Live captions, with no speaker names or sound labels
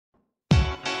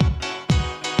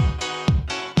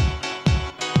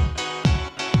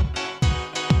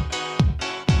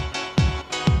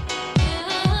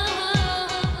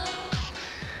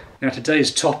Now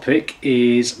today's topic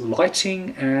is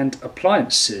lighting and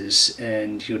appliances,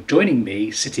 and you're joining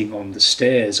me sitting on the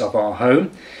stairs of our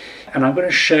home, and I'm going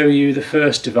to show you the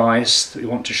first device that we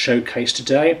want to showcase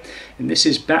today, and this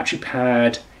is battery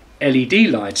powered LED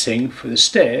lighting for the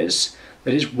stairs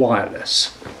that is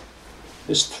wireless.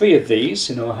 There's 3 of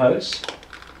these in our house.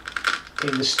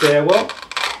 In the stairwell,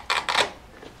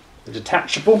 they're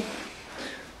detachable,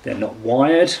 they're not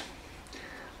wired,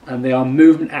 and they are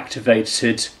movement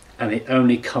activated, and they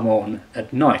only come on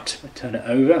at night. If I turn it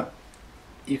over,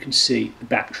 you can see the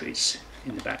batteries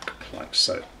in the back like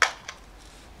so.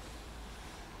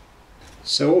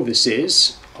 So all this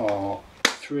is are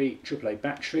 3 AAA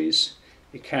batteries.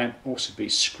 It can also be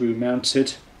screw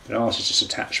mounted, but ours is just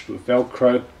attached with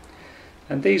Velcro.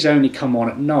 And these only come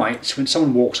on at night. When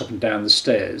someone walks up and down the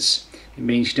stairs, it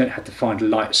means you don't have to find a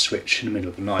light switch in the middle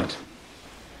of the night.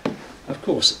 Of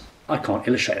course, I can't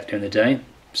illustrate that during the day,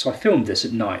 so I filmed this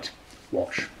at night.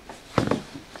 Watch.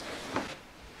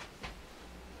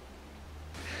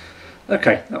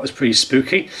 Okay, that was pretty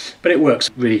spooky, but it works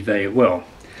really very well.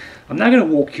 I'm now going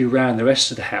to walk you around the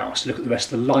rest of the house to look at the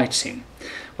rest of the lighting.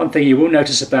 One thing you will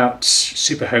notice about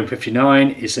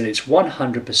Superhome59 is that it's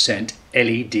 100%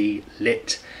 LED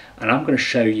lit, and I'm going to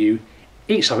show you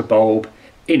each type of bulb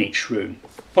in each room.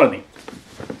 Follow me.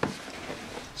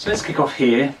 So let's kick off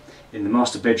here in the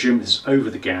master bedroom. This is over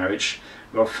the garage.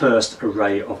 Our first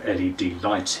array of LED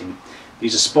lighting.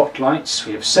 These are spotlights.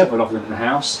 We have several of them in the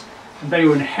house, and they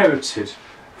were inherited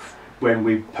when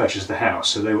we purchased the house,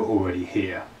 so they were already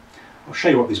here. I'll show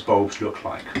you what these bulbs look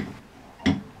like.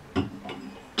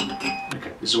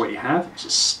 Okay, this is what you have. It's a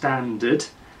standard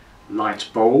light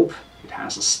bulb. It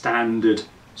has a standard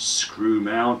screw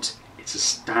mount. It's a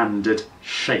standard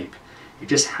shape. It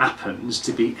just happens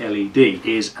to be LED. It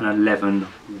is an 11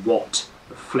 watt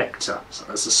reflector, so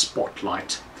that's a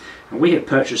spotlight. And we have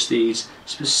purchased these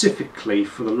specifically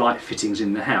for the light fittings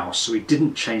in the house, so we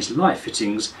didn't change the light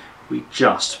fittings, we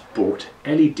just bought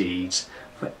LEDs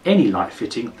for any light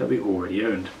fitting that we already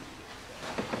owned.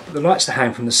 But the lights that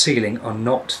hang from the ceiling are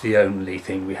not the only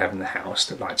thing we have in the house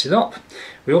that lights it up.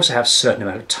 We also have a certain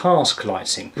amount of task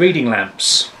lighting. Reading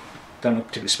lamps don't look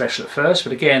particularly special at first,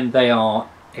 but again they are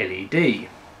LED.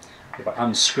 If I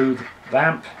unscrew the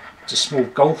lamp, it's a small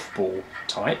golf ball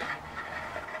type,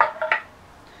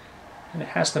 and it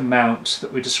has the mount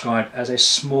that we describe as a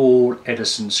small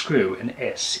Edison screw, an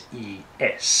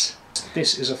SES.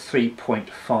 This is a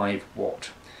 3.5 watt.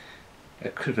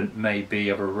 Equivalent may be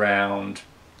of around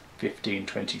 15,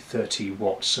 20, 30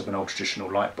 watts of an old traditional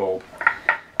light bulb.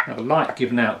 Now the light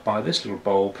given out by this little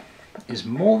bulb is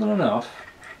more than enough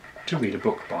to read a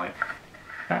book by.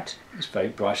 That is very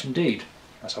bright indeed,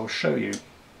 as I'll show you.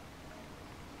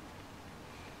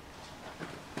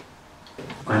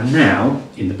 I'm now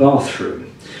in the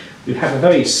bathroom. We have a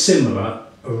very similar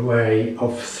array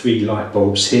of 3 light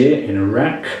bulbs here in a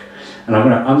rack, and I'm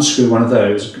going to unscrew one of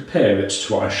those and compare it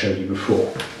to what I showed you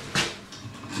before.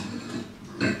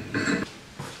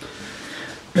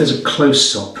 There's a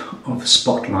close-up of the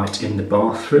spotlight in the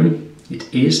bathroom.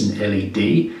 It is an LED.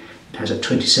 It has a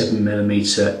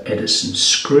 27mm Edison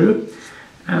screw,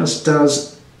 as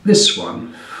does this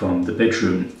one from the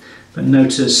bedroom. But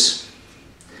notice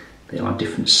they are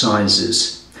different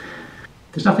sizes.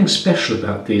 There's nothing special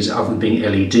about these other than being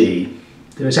LED.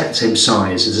 They're exactly the same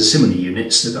size as the similar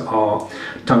units that are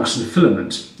tungsten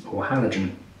filament or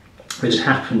halogen. They just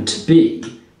happen to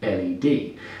be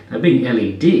LED. Now being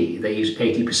LED, they use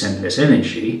 80% less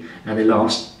energy and they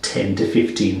last 10 to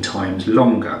 15 times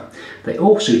longer. They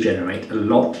also generate a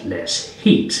lot less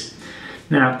heat.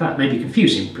 Now that may be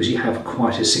confusing because you have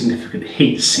quite a significant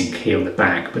heat sink here on the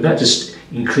back, but that just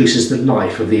increases the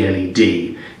life of the LED.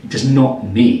 It does not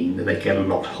mean that they get a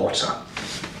lot hotter.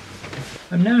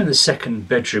 I'm now in the second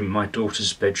bedroom, my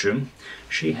daughter's bedroom.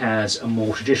 She has a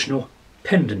more traditional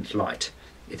pendant light.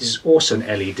 It is also an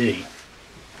LED.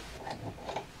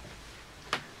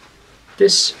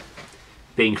 This,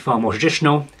 being far more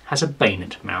traditional, has a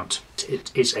bayonet mount. It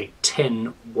is a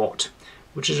 10 watt,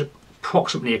 which is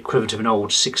approximately equivalent of an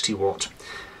old 60 watt.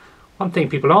 One thing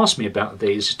people ask me about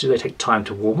these is, do they take time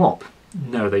to warm up?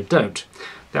 No, they don't.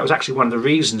 That was actually one of the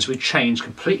reasons we changed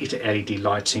completely to LED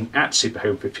lighting at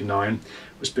Superhome59,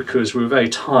 was because we were very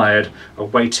tired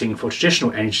of waiting for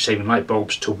traditional energy-saving light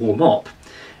bulbs to warm up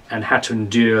and had to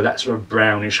endure that sort of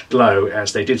brownish glow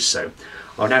as they did so.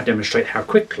 I'll now demonstrate how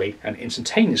quickly and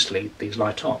instantaneously these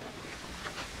light up.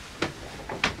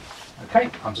 Okay,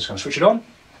 I'm just going to switch it on.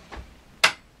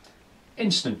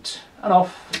 Instant, and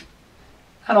off,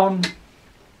 and on,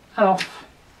 and off,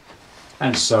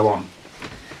 and so on.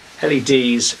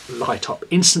 LEDs light up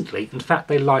instantly. In fact,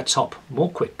 they light up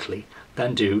more quickly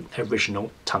than do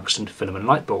original tungsten filament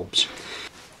light bulbs.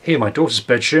 Here, my daughter's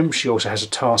bedroom, she also has a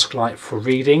task light for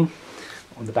reading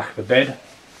on the back of the bed.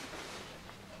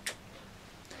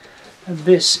 And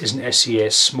this is an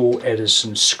SES small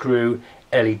Edison screw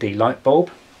LED light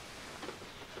bulb.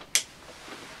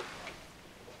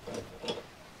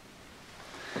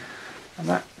 And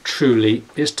that truly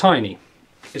is tiny.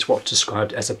 It's what's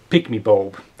described as a pygmy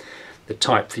bulb, the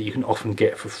type that you can often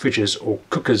get for fridges or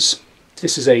cookers.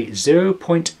 This is a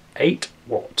 0.8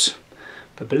 watt,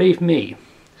 but believe me,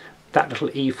 that little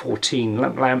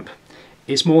E14 lamp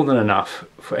is more than enough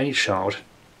for any child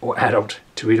or adult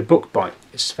to read a book by.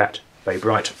 It's in fact very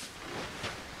bright.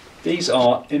 These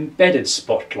are embedded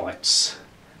spotlights.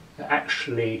 They're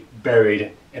actually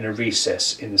buried in a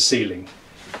recess in the ceiling.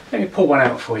 Let me pull one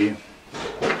out for you.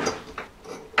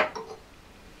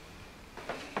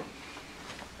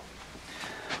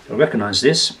 You'll recognise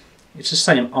this. It's the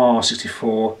same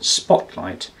R64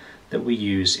 spotlight that we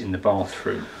use in the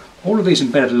bathroom. All of these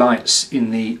embedded lights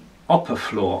in the upper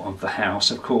floor of the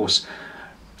house, of course,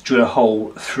 drill a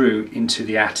hole through into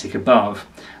the attic above.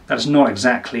 That's not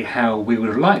exactly how we would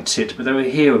have liked it, but they were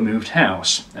here a moved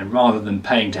house, and rather than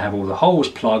paying to have all the holes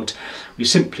plugged, we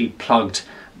simply plugged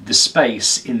the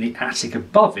space in the attic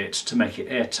above it to make it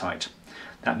airtight.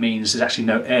 That means there's actually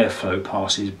no airflow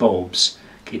past these bulbs,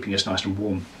 keeping us nice and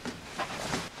warm.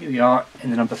 Here we are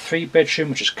in the number 3 bedroom,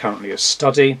 which is currently a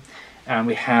study, and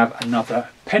we have another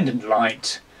pendant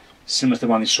light similar to the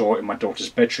one you saw in my daughter's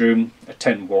bedroom, a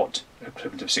 10 watt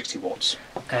equivalent of 60 watts.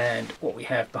 And what we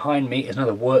have behind me is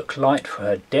another work light for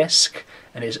her desk,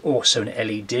 and it's also an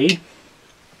LED.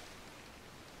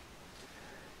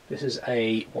 This is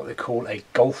what they call a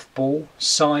golf ball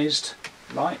sized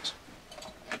light.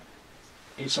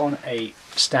 It's on a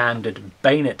standard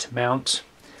bayonet mount,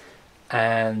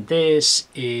 and this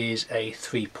is a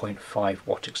 3.5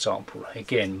 watt example.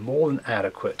 Again, more than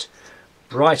adequate,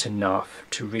 bright enough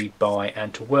to read by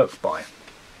and to work by.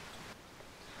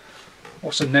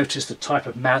 Also notice the type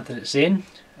of mount that it's in,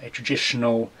 a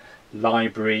traditional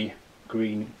library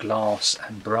green glass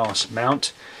and brass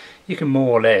mount. You can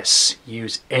more or less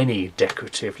use any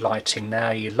decorative lighting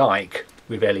now you like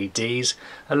with LEDs,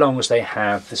 as long as they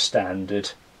have the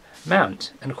standard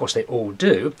mount, and of course they all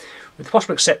do, with the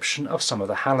possible exception of some of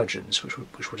the halogens, which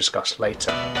we'll discuss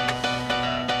later.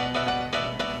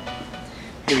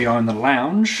 Here we are in the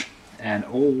lounge, and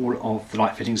all of the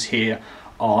light fittings here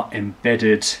are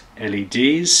embedded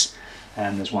LEDs,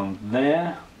 and there's one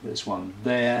there, there's one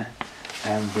there,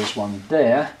 and there's one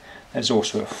there. There's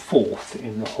also a fourth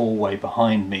in the hallway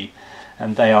behind me,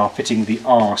 and they are fitting the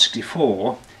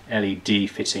R64 LED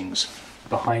fittings.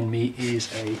 Behind me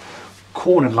is a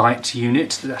corner light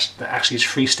unit that actually is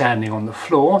freestanding on the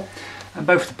floor, and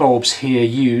both the bulbs here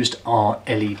used are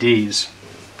LEDs.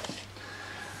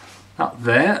 Up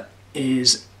there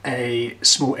is a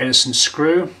small Edison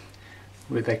screw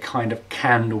with a kind of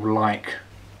candle-like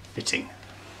fitting.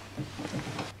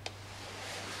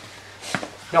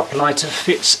 The uplighter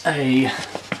fits a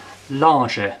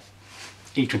larger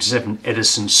E27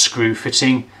 Edison screw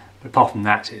fitting, but apart from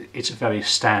that it's a very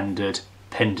standard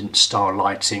pendant style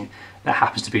lighting that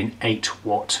happens to be an 8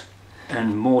 watt.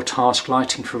 And more task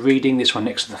lighting for reading. This one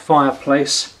next to the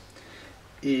fireplace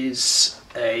is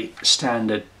a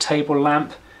standard table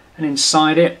lamp, and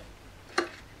inside it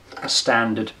a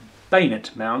standard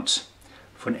bayonet mount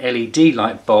for an LED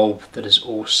light bulb that is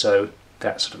also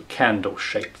that sort of candle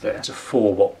shape there. It's a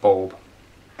 4 watt bulb.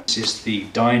 This is the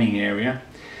dining area,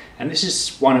 and this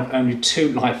is one of only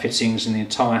 2 light fittings in the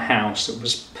entire house that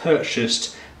was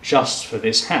purchased just for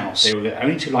this house. They were the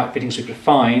only 2 light fittings we could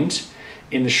find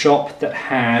in the shop that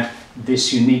had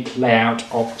this unique layout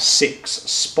of 6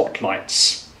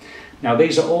 spotlights. Now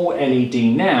these are all LED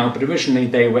now, but originally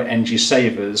they were energy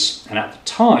savers, and at the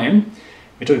time,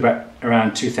 we're talking about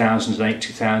around 2008,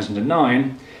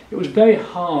 2009, it was very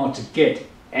hard to get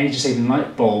energy saving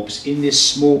light bulbs in this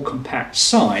small compact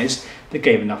size that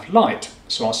gave enough light.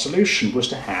 So our solution was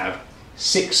to have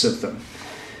 6 of them.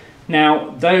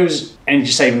 Now those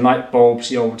energy saving light bulbs,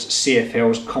 the old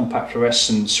CFL's compact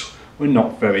fluorescents, were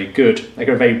not very good. They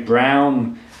got a very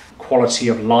brown quality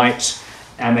of light,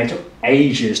 and they took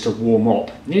ages to warm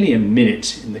up, nearly a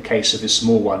minute in the case of the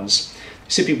small ones. They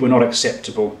simply were not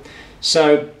acceptable.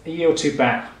 So a year or 2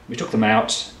 back, we took them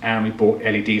out and we bought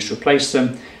LEDs to replace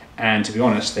them, and to be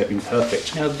honest, they've been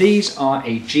perfect. Now these are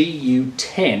a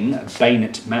GU10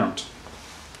 bayonet mount.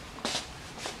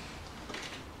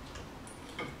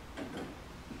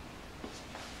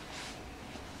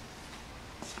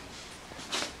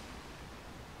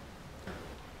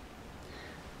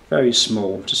 very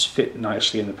small, just fit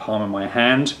nicely in the palm of my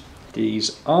hand.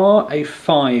 These are a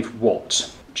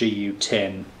 5-watt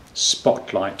GU10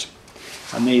 spotlight,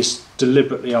 and these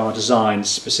deliberately are designed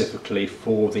specifically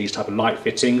for these type of light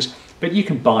fittings, but you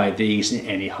can buy these in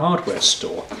any hardware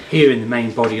store. Here in the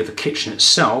main body of the kitchen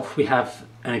itself, we have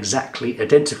an exactly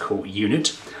identical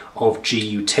unit of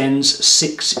GU10s,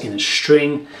 6 in a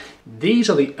string. These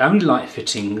are the only light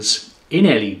fittings in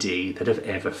LED that have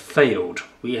ever failed.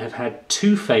 We have had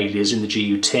 2 failures in the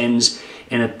GU10s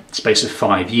in a space of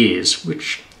 5 years,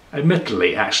 which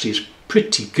admittedly actually is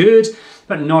pretty good,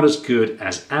 but not as good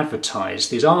as advertised.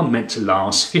 These are meant to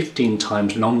last 15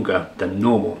 times longer than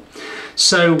normal.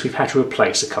 So we've had to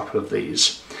replace a couple of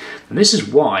these. And this is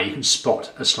why you can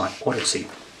spot a slight oddity.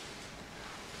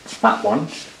 That one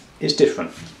is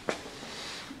different.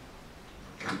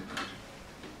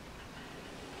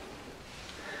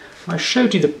 I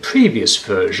showed you the previous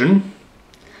version.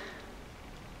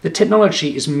 The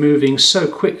technology is moving so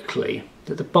quickly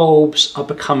that the bulbs are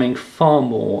becoming far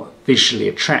more visually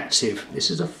attractive. This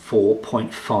is a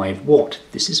 4.5 watt.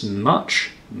 This is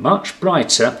much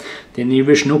brighter than the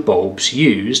original bulbs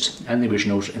used and the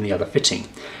originals in the other fitting.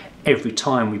 Every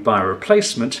time we buy a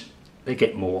replacement, they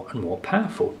get more and more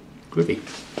powerful. Groovy.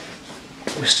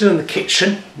 We're still in the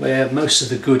kitchen where most of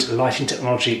the good lighting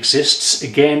technology exists.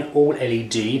 Again, all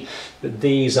LED, but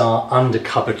these are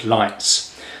undercovered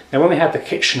lights. Now, when we had the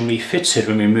kitchen refitted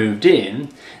when we moved in,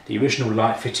 the original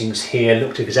light fittings here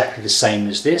looked exactly the same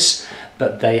as this,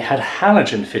 but they had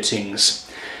halogen fittings.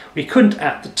 We couldn't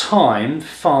at the time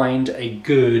find a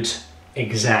good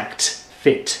exact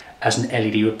fit as an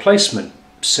LED replacement.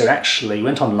 So actually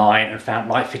went online and found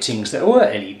light fittings that were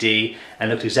LED and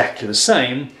looked exactly the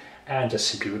same, and just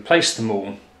simply replaced them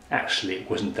all. Actually, it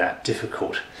wasn't that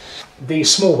difficult.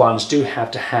 These small ones do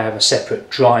have to have a separate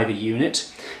driver unit,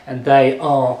 and they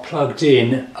are plugged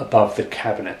in above the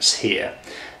cabinets here,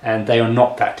 and they are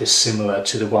not that dissimilar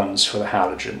to the ones for the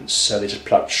halogens, so they're just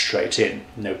plugged straight in,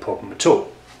 no problem at all.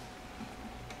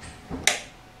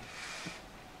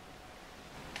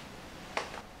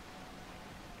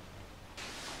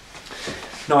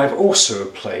 Now, I've also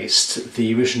replaced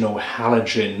the original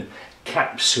halogen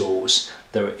capsules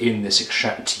that were in this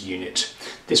extractor unit.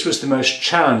 This was the most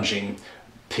challenging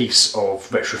piece of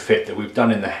retrofit that we've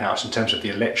done in the house in terms of the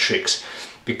electrics,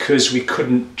 because we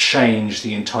couldn't change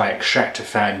the entire extractor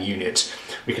fan unit.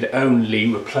 We could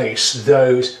only replace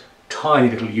those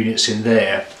tiny little units in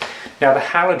there. Now, the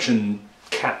halogen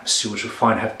capsules you'll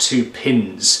find have 2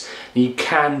 pins. You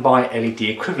can buy LED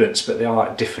equivalents, but they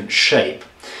are a different shape.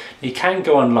 You can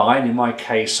go online, in my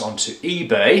case onto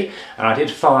eBay, and I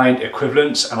did find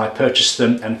equivalents and I purchased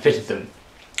them and fitted them.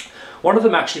 One of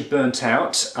them actually burnt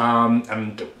out,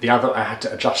 and the other I had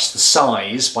to adjust the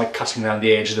size by cutting around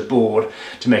the edge of the board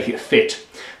to make it fit.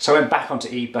 So I went back onto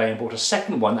eBay and bought a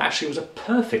second one that actually was a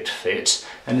perfect fit,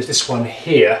 and there's this one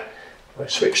here. If I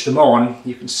switch them on,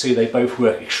 you can see they both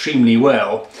work extremely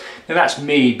well. Now, that's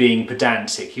me being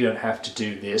pedantic. You don't have to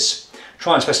do this.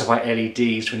 Try and specify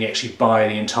LEDs when you actually buy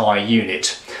the entire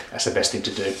unit. That's the best thing to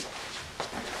do.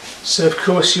 So of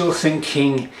course you're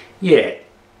thinking, yeah,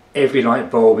 every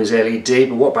light bulb is LED,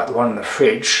 but what about the one in the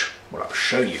fridge? Well, I'll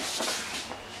show you.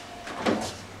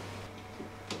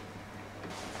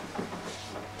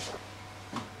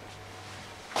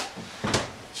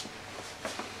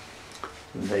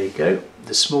 And there you go.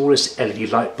 The smallest LED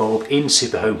light bulb in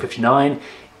Superhome59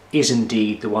 is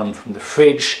indeed the one from the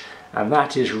fridge, and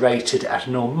that is rated at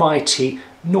an almighty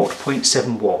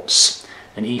 0.7 watts,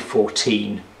 an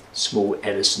E14 small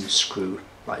Edison screw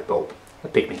light bulb, a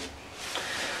pygmy.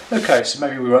 Okay, so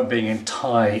maybe we weren't being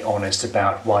entirely honest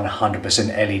about 100%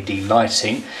 LED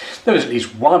lighting. There was at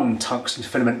least one tungsten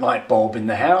filament light bulb in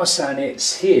the house, and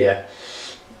it's here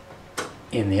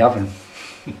in the oven.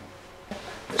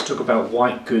 Let's talk about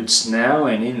white goods now,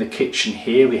 and in the kitchen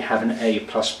here we have an A++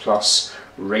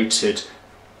 rated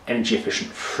energy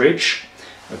efficient fridge,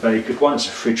 a very good one. It's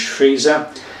a fridge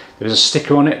freezer. There's a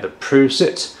sticker on it that proves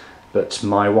it, but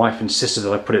my wife insisted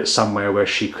that I put it somewhere where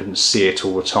she couldn't see it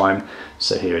all the time,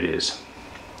 so here it is,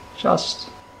 just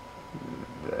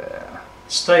there.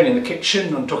 Staying in the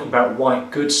kitchen, I'm talking about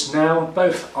white goods now.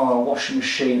 Both our washing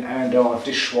machine and our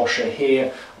dishwasher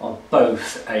here are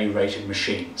both A-rated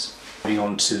machines. Moving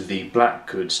on to the black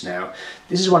goods now.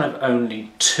 This is one of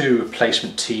only 2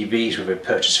 replacement TVs we've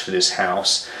purchased for this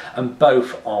house, and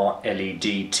both are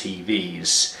LED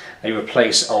TVs. They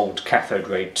replace old cathode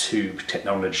ray tube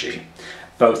technology,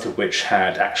 both of which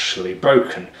had actually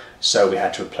broken, so we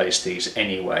had to replace these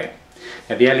anyway.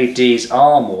 Now the LEDs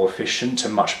are more efficient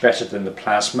and much better than the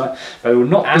plasma, but they're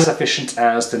not as efficient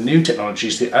as the new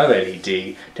technologies, the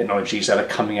OLED technologies that are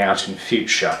coming out in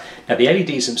future. Now the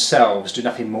LEDs themselves do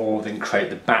nothing more than create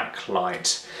the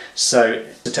backlight. So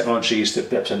the technologies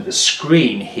that represent the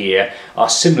screen here are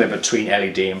similar between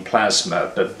LED and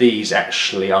plasma, but these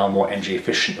actually are more energy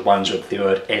efficient, the ones with the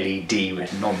word LED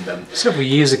written on them. Several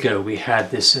years ago we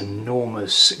had this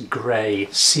enormous grey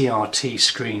CRT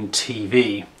screen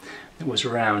TV. It was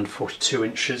around 42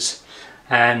 inches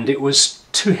and it was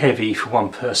too heavy for one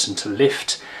person to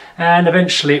lift, and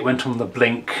eventually it went on the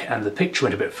blink and the picture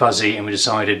went a bit fuzzy and we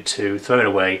decided to throw it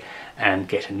away and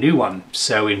get a new one.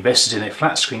 So we invested in a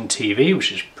flat screen TV,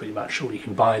 which is pretty much all you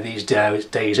can buy these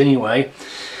days anyway.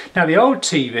 Now the old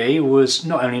TV was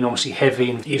not only enormously heavy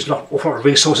and used an awful lot of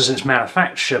resources in its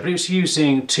manufacture, but it was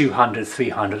using 200,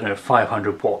 300 and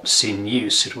 500 watts in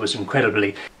use. It was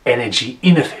incredibly energy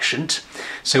inefficient.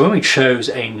 So when we chose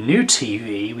a new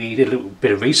TV, we did a little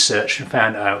bit of research and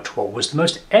found out what was the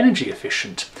most energy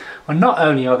efficient. Well, not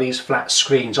only are these flat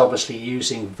screens obviously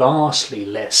using vastly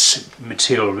less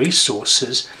material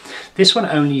resources, this one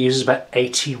only uses about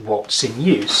 80 watts in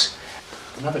use.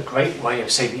 Another great way of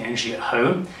saving energy at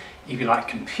home, if you like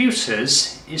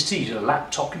computers, is to use a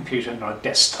laptop computer, not a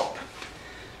desktop.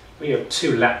 We have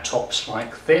two laptops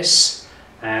like this,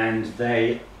 and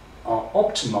they are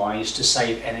optimized to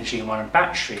save energy and run on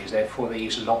batteries, therefore they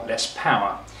use a lot less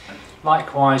power.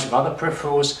 Likewise with other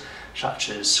peripherals such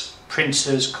as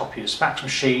printers, copiers, fax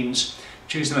machines,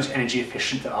 choose the most energy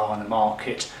efficient that are on the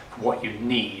market for what you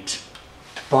need.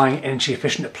 Buying energy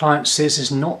efficient appliances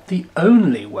is not the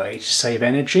only way to save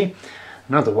energy.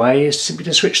 Another way is simply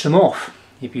to switch them off.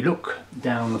 If you look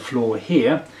down the floor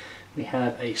here, we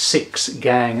have a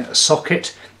 6-gang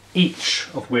socket, each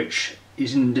of which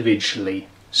is individually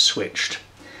switched.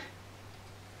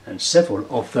 And several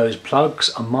of those plugs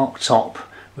are marked up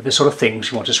with the sort of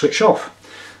things you want to switch off.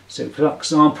 So for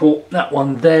example, that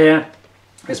one there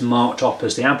is marked up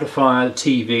as the amplifier, the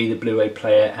TV, the Blu-ray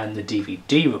player and the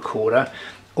DVD recorder,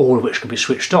 all of which can be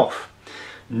switched off.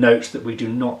 Note that we do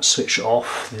not switch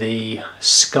off the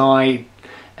Sky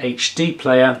HD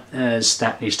player, as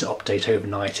that needs to update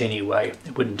overnight anyway.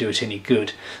 It wouldn't do it any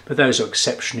good, but those are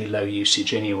exceptionally low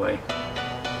usage anyway.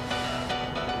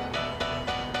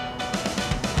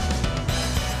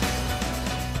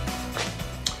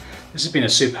 This has been a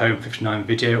Superhome59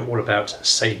 video all about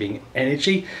saving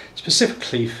energy,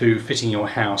 specifically through fitting your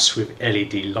house with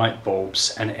LED light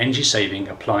bulbs and energy saving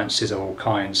appliances of all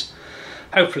kinds.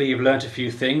 Hopefully you've learnt a few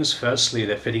things. Firstly,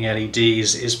 that fitting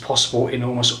LEDs is possible in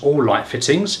almost all light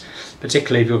fittings,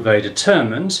 particularly if you're very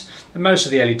determined. And most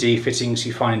of the LED fittings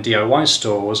you find in DIY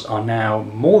stores are now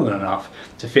more than enough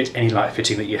to fit any light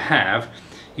fitting that you have.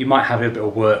 You might have a little bit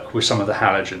of work with some of the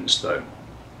halogens though.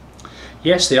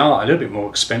 Yes, they are a little bit more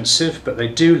expensive, but they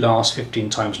do last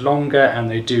 15 times longer and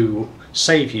they do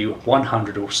save you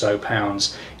 100 or so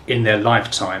pounds in their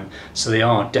lifetime, so they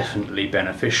are definitely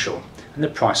beneficial. And the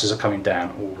prices are coming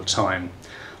down all the time.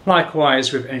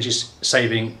 Likewise with energy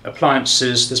saving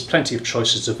appliances, there's plenty of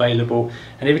choices available,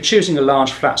 and if you're choosing a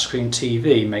large flat screen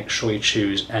TV, make sure you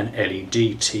choose an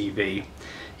LED TV.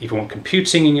 If you want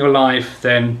computing in your life,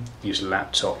 then use a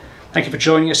laptop. Thank you for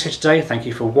joining us here today, thank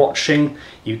you for watching.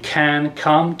 You can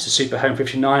come to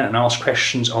Superhome59 and ask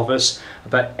questions of us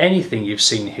about anything you've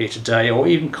seen here today, or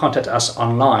even contact us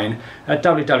online at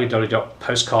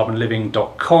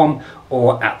www.postcarbonliving.com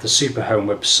or at the Superhome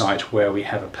website where we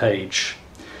have a page.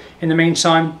 In the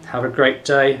meantime, have a great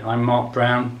day. I'm Mark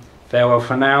Brown. Farewell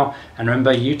for now, and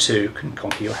remember, you too can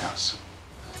conquer your house.